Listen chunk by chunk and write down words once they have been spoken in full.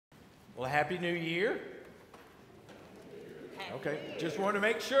Well, Happy New Year. Okay, just want to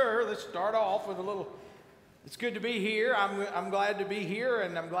make sure. Let's start off with a little. It's good to be here. I'm glad to be here,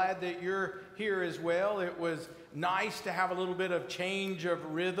 and I'm glad that you're here as well. It was nice to have a little bit of change of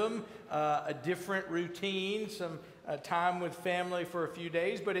rhythm, a different routine, some time with family for a few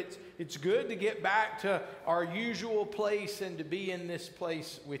days. But it's good to get back to our usual place and to be in this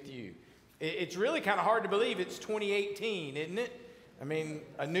place with you. It's really kind of hard to believe it's 2018, isn't it? I mean,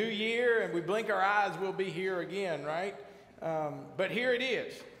 a new year, and we blink our eyes, we'll be here again, right? But here it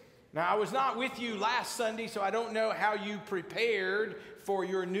is. Now, I was not with you last Sunday, so I don't know how you prepared for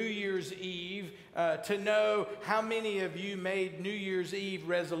your New Year's Eve to know how many of you made New Year's Eve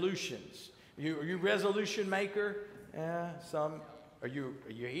resolutions. Are you resolution maker? Some. Are you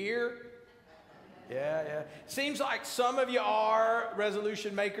here? Yeah. Seems like some of you are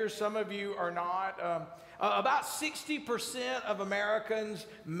resolution makers, some of you are not. About 60% of Americans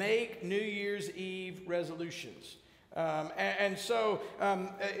make New Year's Eve resolutions. So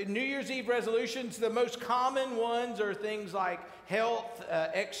New Year's Eve resolutions, the most common ones are things like health,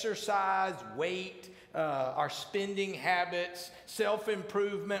 exercise, weight, our spending habits,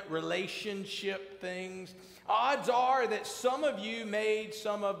 self-improvement, relationship things. Odds are that some of you made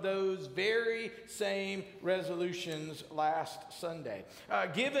some of those very same resolutions last Sunday.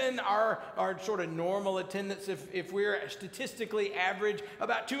 Given our sort of normal attendance, if we're statistically average,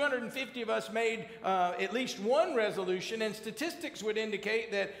 about 250 of us made at least one resolution, and statistics would indicate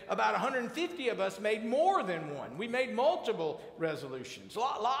that about 150 of us made more than one. We made multiple resolutions,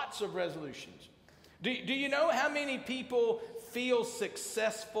 lots of resolutions. Do you know how many people feel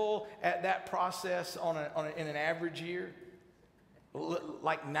successful at that process in an average year?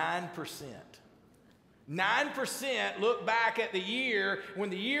 Like 9%. 9% look back at the year.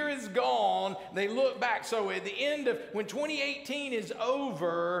 When the year is gone, they look back. So at the end of, when 2018 is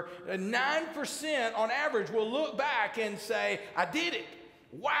over, 9% on average will look back and say, I did it.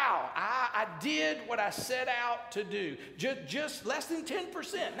 Wow, I did what I set out to do. Just less than 10%,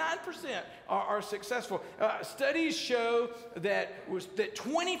 9% are successful. Studies show that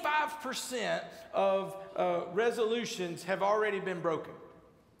 25% of resolutions have already been broken.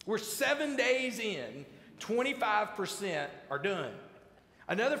 We're 7 days in, 25% are done.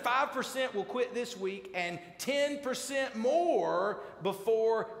 Another 5% will quit this week, and 10% more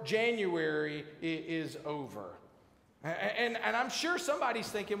before January is over. And I'm sure somebody's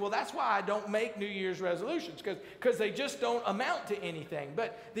thinking, well, that's why I don't make New Year's resolutions, because they just don't amount to anything.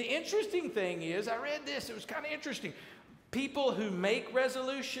 But the interesting thing is, I read this, it was kind of interesting. People who make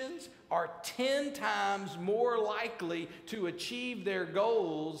resolutions are 10 times more likely to achieve their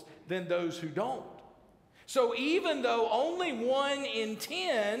goals than those who don't. So even though only 1 in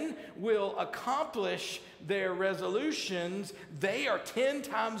 10 will accomplish their resolutions, they are 10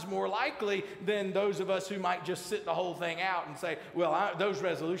 times more likely than those of us who might just sit the whole thing out and say, well, those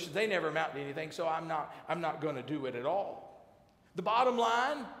resolutions, they never amount to anything, so I'm not going to do it at all. The bottom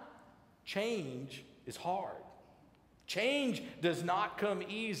line, change is hard. Change does not come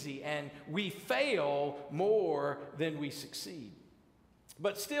easy, and we fail more than we succeed.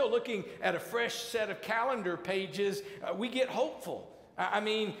 But still, looking at a fresh set of calendar pages, we get hopeful.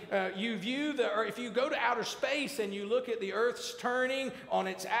 If you go to outer space and you look at the Earth's turning on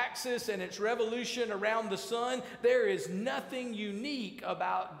its axis and its revolution around the sun, there is nothing unique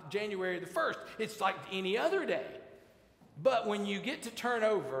about January the 1st. It's like any other day. But when you get to turn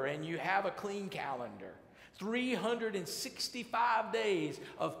over and you have a clean calendar, 365 days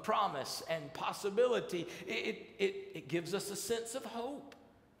of promise and possibility, it gives us a sense of hope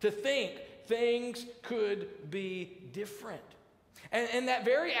to think things could be different. And that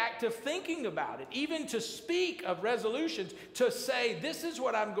very act of thinking about it, even to speak of resolutions, to say, this is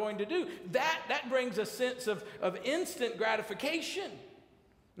what I'm going to do, that brings a sense of instant gratification.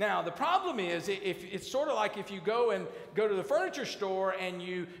 Now, the problem is, if it's sort of like if you go to the furniture store and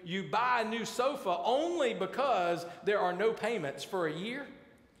you buy a new sofa only because there are no payments for a year,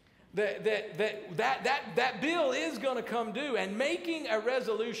 that bill is going to come due. And making a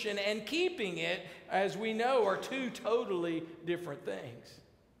resolution and keeping it, as we know, are two totally different things.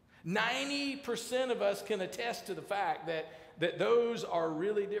 90% of us can attest to the fact that those are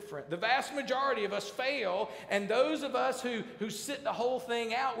really different. The vast majority of us fail, and those of us who sit the whole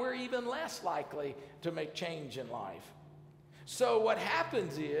thing out, we're even less likely to make change in life. So what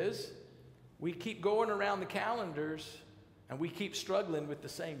happens is we keep going around the calendars and we keep struggling with the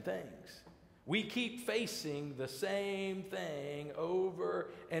same things. We keep facing the same thing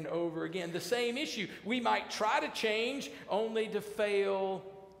over and over again, the same issue. We might try to change only to fail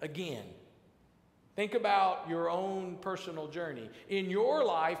again. Think about your own personal journey. In your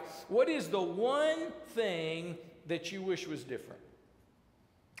life, what is the one thing that you wish was different?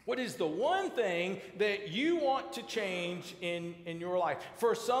 What is the one thing that you want to change in your life?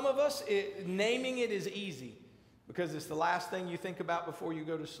 For some of us, naming it is easy because it's the last thing you think about before you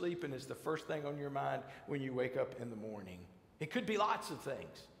go to sleep, and it's the first thing on your mind when you wake up in the morning. It could be lots of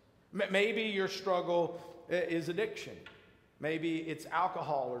things. Maybe your struggle is addiction. Maybe it's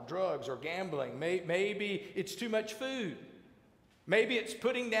alcohol or drugs or gambling. Maybe it's too much food. Maybe it's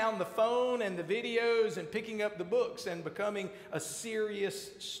putting down the phone and the videos and picking up the books and becoming a serious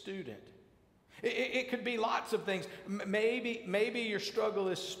student. It could be lots of things. Maybe your struggle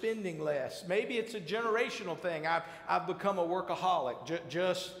is spending less. Maybe it's a generational thing. I've become a workaholic,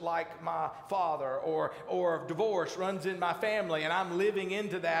 just like my father, or divorce runs in my family, and I'm living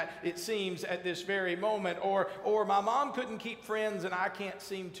into that, it seems, at this very moment. Or my mom couldn't keep friends, and I can't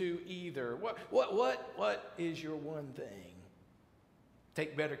seem to either. What is your one thing?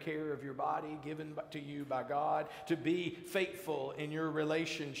 Take better care of your body given to you by God, to be faithful in your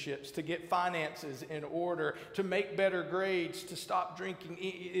relationships, to get finances in order, to make better grades, to stop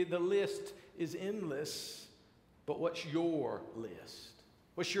drinking. The list is endless, but what's your list?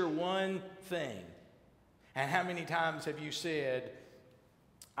 What's your one thing? And how many times have you said,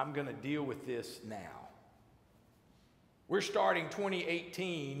 I'm going to deal with this now? We're starting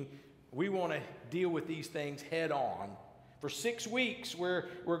 2018. We want to deal with these things head on. For 6 weeks, we're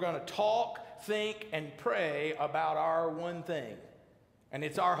going to talk, think, and pray about our one thing. And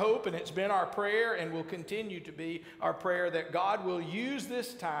it's our hope, and it's been our prayer, and will continue to be our prayer, that God will use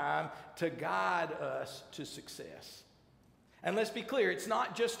this time to guide us to success. And let's be clear, it's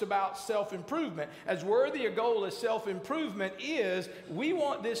not just about self-improvement. As worthy a goal as self-improvement is, we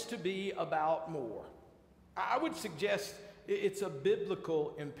want this to be about more. I would suggest it's a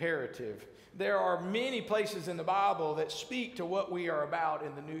biblical imperative. There are many places in the Bible that speak to what we are about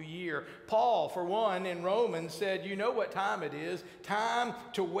in the new year. Paul, for one, in Romans said, you know what time it is. Time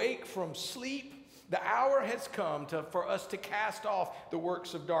to wake from sleep. The hour has come for us to cast off the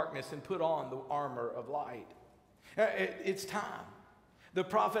works of darkness and put on the armor of light. It's time. The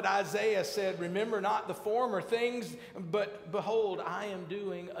prophet Isaiah said, remember not the former things, but behold, I am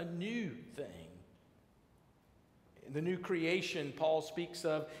doing a new thing. The new creation Paul speaks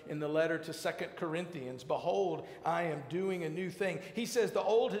of in the letter to 2 Corinthians. Behold, I am doing a new thing. He says the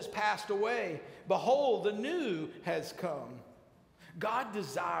old has passed away. Behold, the new has come. God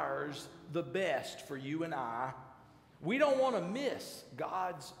desires the best for you and I. We don't want to miss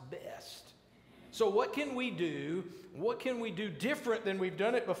God's best. So what can we do? What can we do different than we've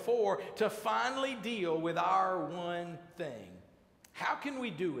done it before to finally deal with our one thing? How can we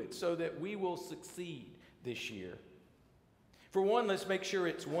do it so that we will succeed this year? For one, let's make sure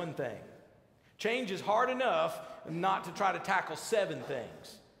it's one thing. Change is hard enough not to try to tackle 7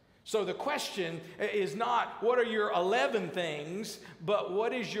 things. So the question is not what are your 11 things, but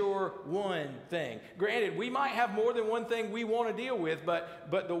what is your one thing? Granted, we might have more than one thing we want to deal with,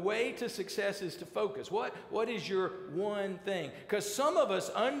 but the way to success is to focus. What is your one thing? Because some of us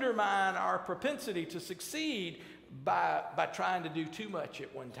undermine our propensity to succeed by trying to do too much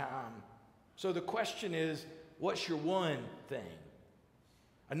at one time. So the question is, what's your one thing?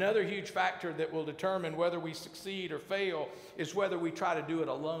 Another huge factor that will determine whether we succeed or fail is whether we try to do it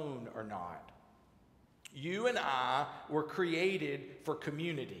alone or not. You and I were created for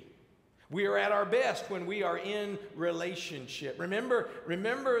community. We are at our best when we are in relationship. Remember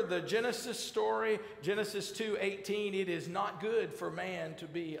the Genesis story, Genesis 2:18, it is not good for man to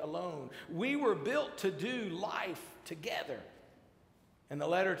be alone. We were built to do life together. In the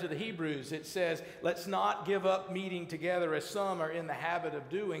letter to the Hebrews, it says, let's not give up meeting together as some are in the habit of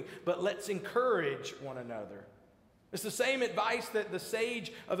doing, but let's encourage one another. It's the same advice that the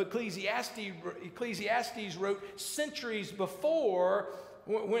sage of Ecclesiastes wrote centuries before,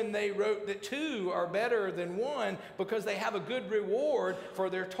 when they wrote that 2 are better than 1 because they have a good reward for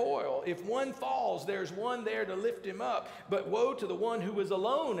their toil. If one falls, there's one there to lift him up. But woe to the one who is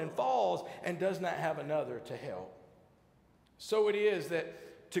alone and falls and does not have another to help. So it is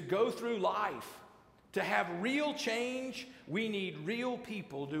that to go through life, to have real change, we need real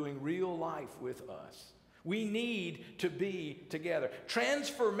people doing real life with us. We need to be together.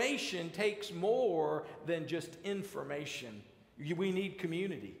 Transformation takes more than just information. We need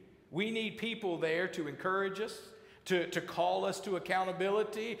community. We need people there to encourage us, to call us to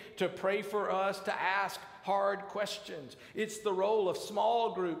accountability, to pray for us, to ask hard questions. It's the role of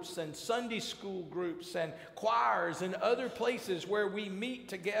small groups and Sunday school groups and choirs and other places where we meet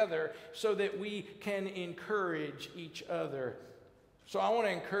together so that we can encourage each other. So I want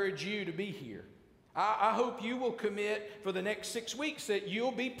to encourage you to be here. I hope you will commit for the next 6 weeks that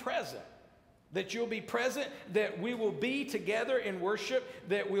you'll be present. That you'll be present, that we will be together in worship,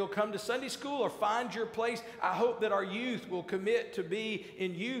 that we'll come to Sunday school or find your place. I hope that our youth will commit to be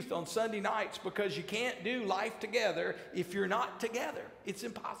in youth on Sunday nights, because you can't do life together if you're not together. It's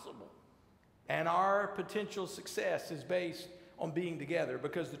impossible. And our potential success is based on being together,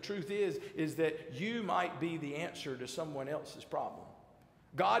 because the truth is that you might be the answer to someone else's problem.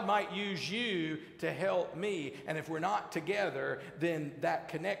 God might use you to help me, and if we're not together, then that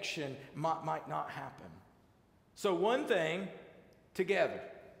connection might not happen. So one thing, together.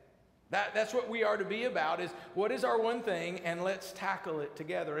 That's what we are to be about, is what is our one thing, and let's tackle it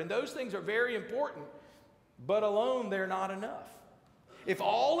together. And those things are very important, but alone they're not enough. If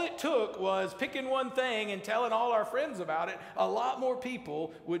all it took was picking one thing and telling all our friends about it, a lot more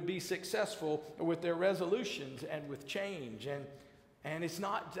people would be successful with their resolutions and with change. And it's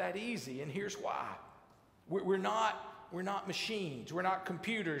not that easy, and here's why. We're not machines. We're not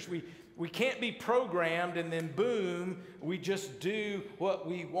computers. We can't be programmed and then boom, we just do what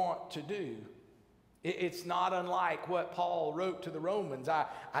we want to do. It's not unlike what Paul wrote to the Romans. I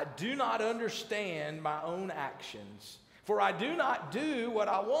do not understand my own actions, for I do not do what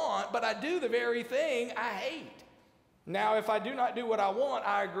I want, but I do the very thing I hate. Now, if I do not do what I want,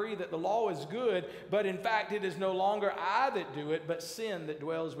 I agree that the law is good, but in fact it is no longer I that do it, but sin that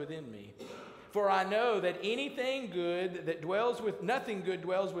dwells within me. For I know that nothing good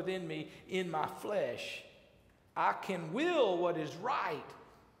dwells within me in my flesh. I can will what is right,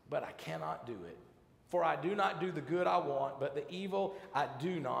 but I cannot do it. For I do not do the good I want, but the evil I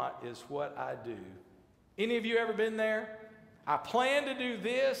do not is what I do. Any of you ever been there? I plan to do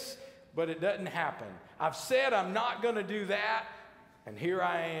this, but it doesn't happen. I've said I'm not going to do that, and here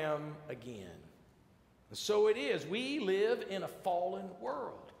I am again. And so it is. We live in a fallen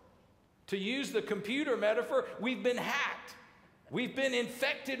world. To use the computer metaphor, we've been hacked. We've been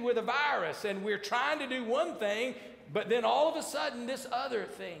infected with a virus, and we're trying to do one thing, but then all of a sudden this other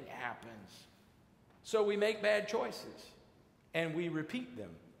thing happens. So we make bad choices, and we repeat them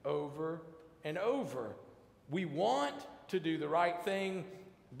over and over. We want to do the right thing,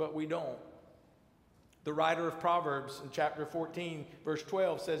 but we don't. The writer of Proverbs in chapter 14, verse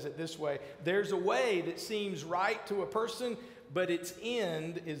 12 says it this way: there's a way that seems right to a person, but its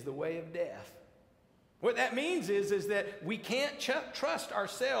end is the way of death. What that means is that we can't trust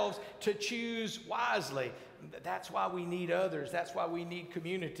ourselves to choose wisely. That's why we need others. That's why we need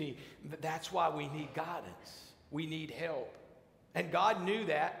community. That's why we need guidance. We need help. And God knew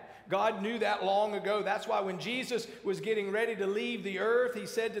that. God knew that long ago. That's why when Jesus was getting ready to leave the earth, he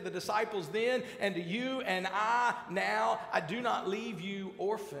said to the disciples then, and to you and I now, I do not leave you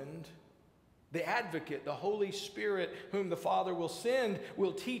orphaned. The advocate, the Holy Spirit, whom the Father will send,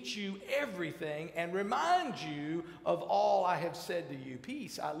 will teach you everything and remind you of all I have said to you.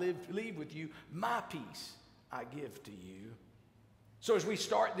 Peace I leave with you. My peace I give to you. So as we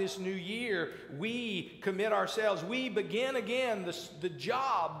start this new year, we commit ourselves. We begin again the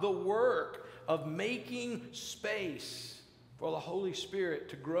job, the work of making space for the Holy Spirit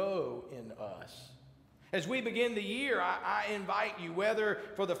to grow in us. As we begin the year, I invite you, whether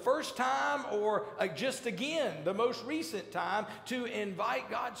for the first time or just again, the most recent time, to invite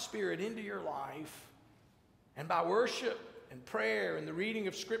God's Spirit into your life. And by worship and prayer and the reading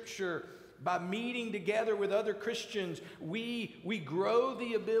of Scripture, by meeting together with other Christians, we grow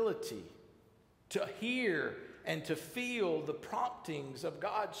the ability to hear and to feel the promptings of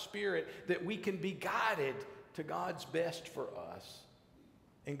God's Spirit, that we can be guided to God's best for us.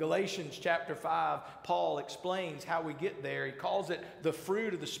 In Galatians chapter 5, Paul explains how we get there. He calls it the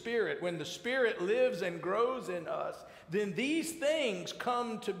fruit of the Spirit. When the Spirit lives and grows in us, then these things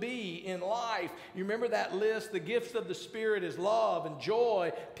come to be in life. You remember that list? The gifts of the Spirit is love and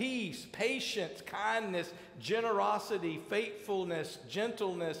joy, peace, patience, kindness, generosity, faithfulness,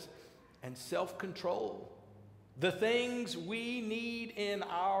 gentleness, and self-control. The things we need in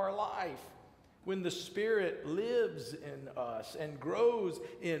our life. When the Spirit lives in us and grows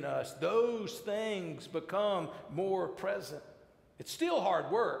in us, those things become more present. It's still hard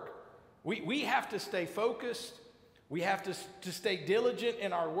work. We have to stay focused. We have to stay diligent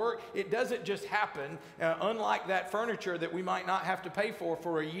in our work. It doesn't just happen. Unlike that furniture that we might not have to pay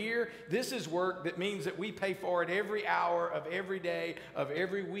for a year, this is work that means that we pay for it every hour of every day of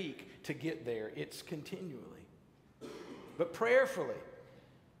every week to get there. It's continually. But prayerfully,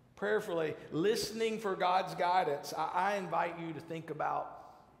 listening for God's guidance, I invite you to think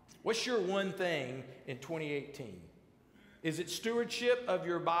about, what's your one thing in 2018? Is it stewardship of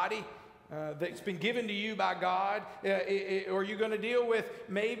your body? that's been given to you by God? Or are you going to deal with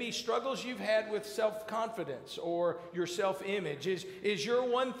maybe struggles you've had with self-confidence or your self-image? Is your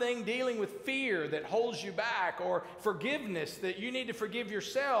one thing dealing with fear that holds you back, or forgiveness that you need to forgive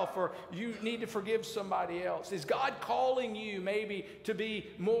yourself or you need to forgive somebody else? Is God calling you maybe to be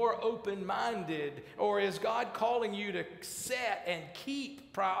more open-minded, or is God calling you to set and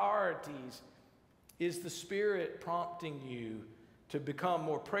keep priorities? Is the Spirit prompting you to become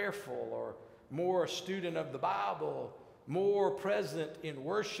more prayerful, or more a student of the Bible, more present in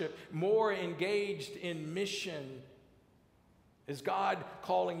worship, more engaged in mission? Is God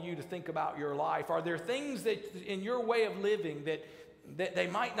calling you to think about your life? Are there things that in your way of living that they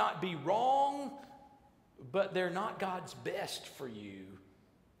might not be wrong, but they're not God's best for you,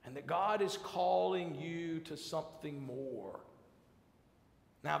 and that God is calling you to something more?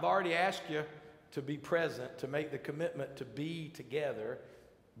 Now, I've already asked you to be present, to make the commitment to be together,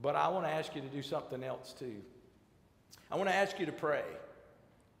 but I want to ask you to do something else too. I want to ask you to pray.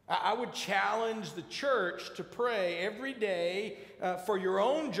 I would challenge the church to pray every day for your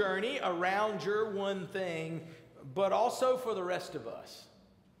own journey around your one thing, but also for the rest of us.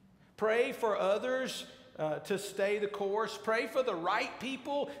 Pray for others to stay the course. Pray for the right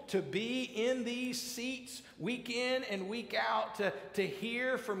people to be in these seats week in and week out, to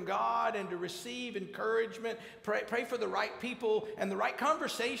hear from God and to receive encouragement. Pray for the right people and the right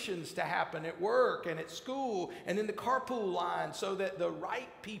conversations to happen at work and at school and in the carpool line, so that the right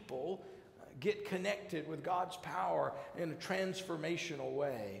people get connected with God's power in a transformational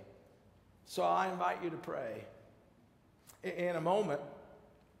way. So I invite you to pray. In a moment,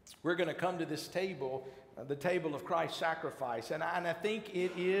 we're going to come to this table, the table of Christ's sacrifice. And I think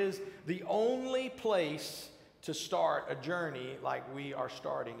it is the only place to start a journey like we are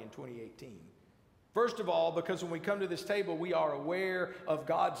starting in 2018. First of all, because when we come to this table, we are aware of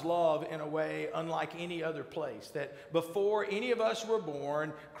God's love in a way unlike any other place. That before any of us were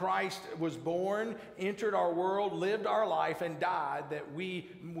born, Christ was born, entered our world, lived our life, and died that we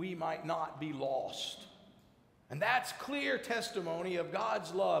might not be lost. And that's clear testimony of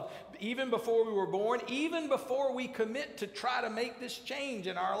God's love. Even before we were born, even before we commit to try to make this change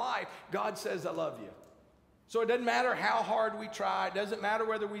in our life, God says, I love you. So it doesn't matter how hard we try. It doesn't matter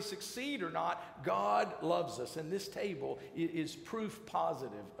whether we succeed or not. God loves us. And this table is proof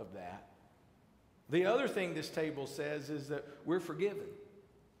positive of that. The other thing this table says is that we're forgiven.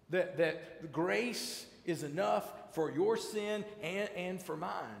 That grace is enough for your sin and for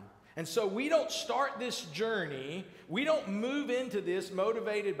mine. And so we don't start this journey, we don't move into this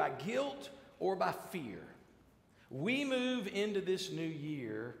motivated by guilt or by fear. We move into this new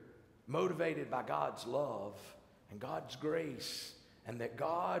year motivated by God's love and God's grace, and that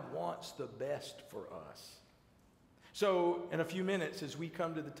God wants the best for us. So in a few minutes, as we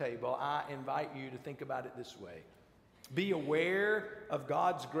come to the table, I invite you to think about it this way. Be aware of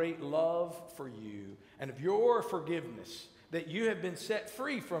God's great love for you and of your forgiveness, that you have been set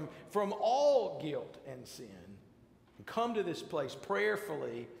free from all guilt and sin. And come to this place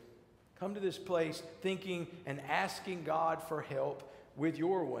prayerfully. Come to this place thinking and asking God for help with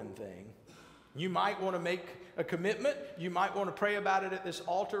your one thing. You might want to make a commitment. You might want to pray about it at this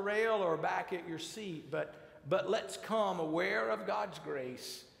altar rail or back at your seat. But let's come aware of God's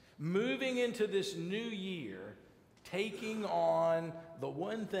grace, moving into this new year, taking on the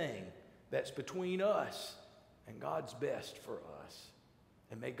one thing that's between us and God's best for us.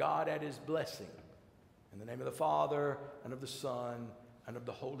 And may God add his blessing in the name of the Father and of the Son and of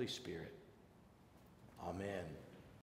the Holy Spirit. Amen.